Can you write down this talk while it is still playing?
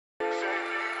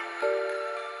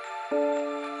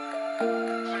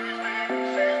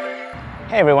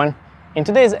Hey everyone! In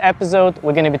today's episode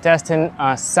we're going to be testing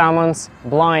Summons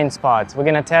blind spots. We're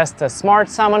going to test the Smart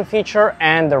Summon feature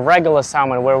and the regular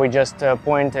Summon, where we just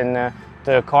point in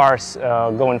the cars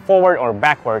going forward or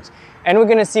backwards. And we're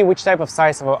going to see which type of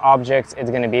size of objects it's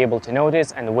going to be able to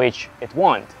notice and which it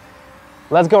won't.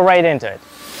 Let's go right into it.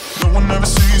 No one ever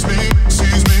sees me,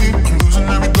 I'm losing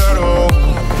every battle.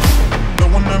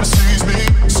 No one ever sees me,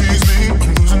 I'm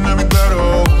losing every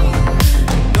battle.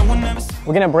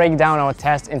 We're going to break down our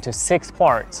test into 6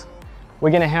 parts.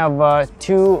 We're going to have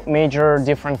 2 major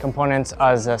different components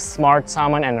as a Smart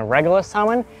Summon and a regular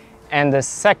Summon. And the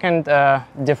second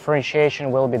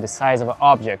differentiation will be the size of an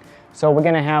object. So we're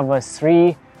going to have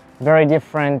 3 very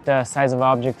different size of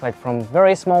objects, like from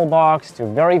very small box to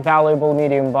very valuable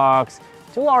medium box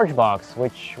to large box,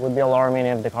 which would be alarming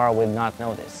if the car would not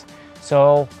notice.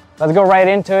 So let's go right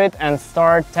into it and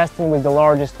start testing with the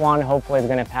largest one. Hopefully it's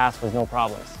going to pass with no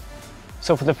problems.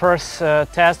 So for the first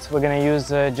test, we're going to use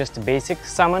just a basic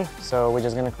summon. So we're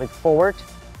just going to click forward.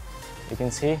 You can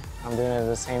see I'm doing it at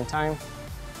the same time.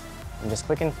 I'm just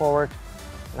clicking forward,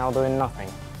 now doing nothing.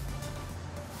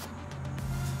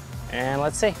 And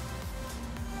let's see.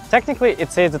 Technically,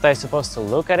 it says that I'm supposed to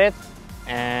look at it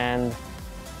and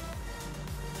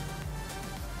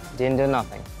didn't do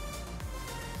nothing.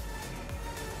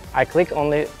 I click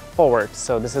only forward,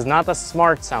 so this is not a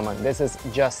Smart Summon, this is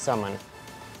just Summon.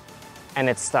 And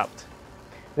it stopped.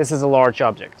 This is a large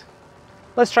object.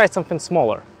 Let's try something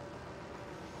smaller.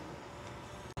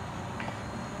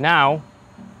 Now,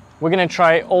 we're gonna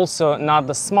try also not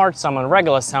the Smart Summon,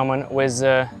 regular Summon, with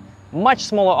a much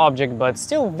smaller object, but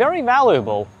still very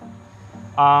valuable.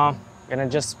 Gonna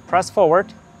just press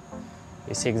forward.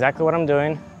 You see exactly what I'm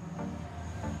doing.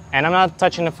 And I'm not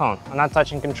touching the phone. I'm not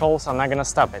touching control, so I'm not gonna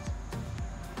stop it.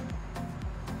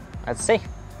 Let's see.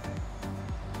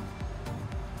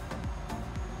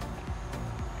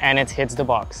 And it hits the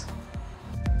box.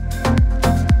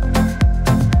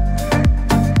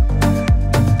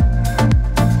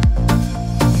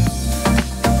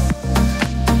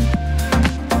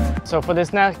 So for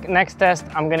this next test,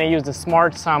 I'm gonna use the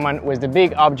Smart Summon with the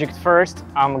big object first.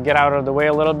 I'm gonna get out of the way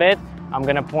a little bit. I'm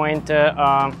gonna point the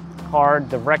car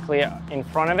directly in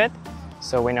front of it,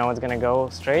 so we know it's gonna go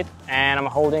straight. And I'm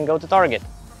holding go to target.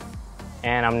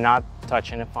 And I'm not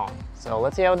touching the phone. So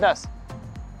let's see how it does.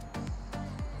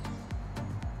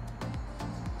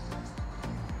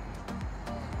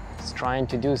 It's trying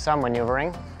to do some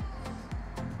maneuvering.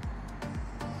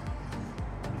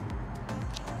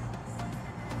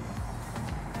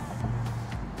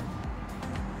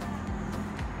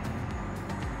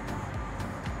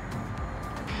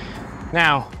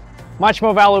 Now, much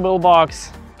more valuable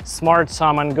box, Smart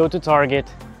Summon, go to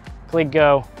target, click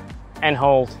go and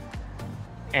hold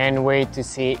and wait to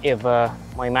see if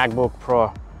my MacBook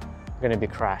Pro gonna be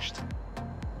crashed.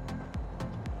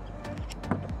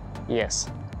 Yes,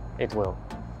 it will.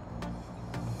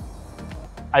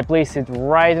 I place it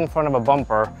right in front of a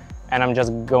bumper and I'm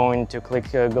just going to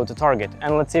click go to target,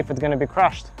 and let's see if it's gonna be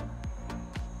crushed.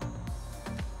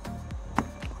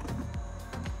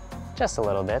 Just a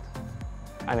little bit.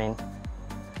 I mean,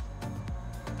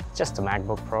 just a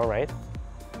MacBook Pro, right?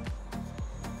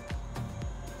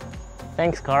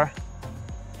 Thanks, car.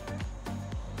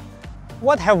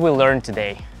 What have we learned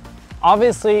today?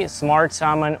 Obviously, Smart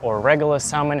Summon or regular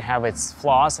Summon have its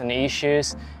flaws and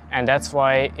issues, and that's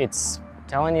why it's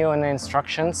telling you in the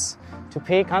instructions to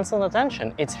pay constant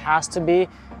attention. It has to be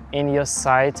in your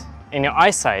sight, in your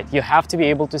eyesight. You have to be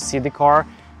able to see the car,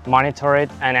 monitor it,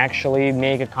 and actually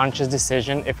make a conscious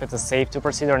decision if it's safe to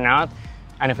proceed or not.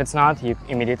 And if it's not, you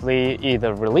immediately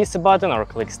either release the button or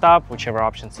click stop, whichever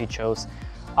options you chose.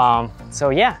 So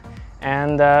yeah,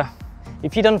 and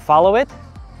if you don't follow it,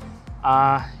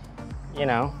 you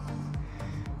know,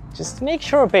 just make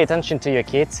sure to pay attention to your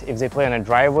kids. If they play on a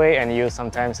driveway and you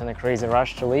sometimes in a crazy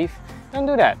rush to leave, don't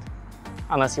do that.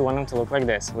 Unless you want them to look like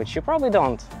this, which you probably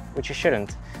don't, which you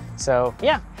shouldn't. So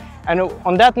yeah, and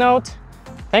on that note,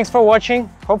 thanks for watching.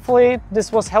 Hopefully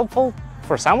this was helpful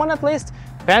for someone at least.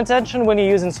 Pay attention when you're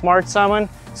using Smart Summon.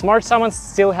 Smart Summon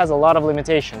still has a lot of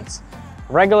limitations.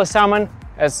 Regular Summon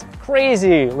has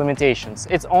crazy limitations.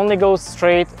 It only goes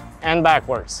straight and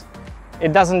backwards.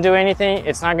 It doesn't do anything.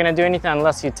 It's not gonna do anything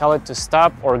unless you tell it to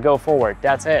stop or go forward.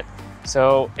 That's it.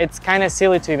 So it's kind of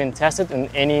silly to even test it in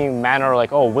any manner,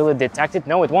 like, oh, will it detect it?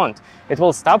 No, it won't. It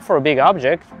will stop for a big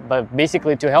object, but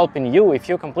basically to help in you if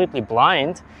you're completely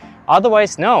blind.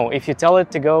 Otherwise, no. If you tell it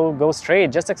to go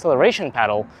straight, just acceleration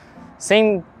pedal,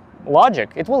 same logic,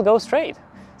 it will go straight.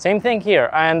 Same thing here,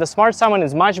 and the Smart Summon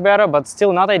is much better, but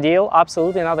still not ideal,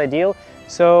 absolutely not ideal.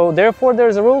 So therefore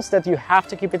there's rules that you have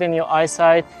to keep it in your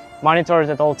eyesight, monitor it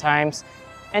at all times,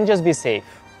 and just be safe.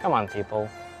 Come on, people.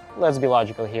 Let's be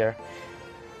logical here.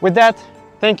 With that,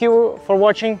 thank you for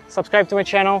watching. Subscribe to my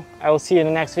channel. I will see you in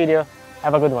the next video.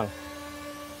 Have a good one.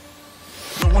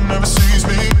 No one ever sees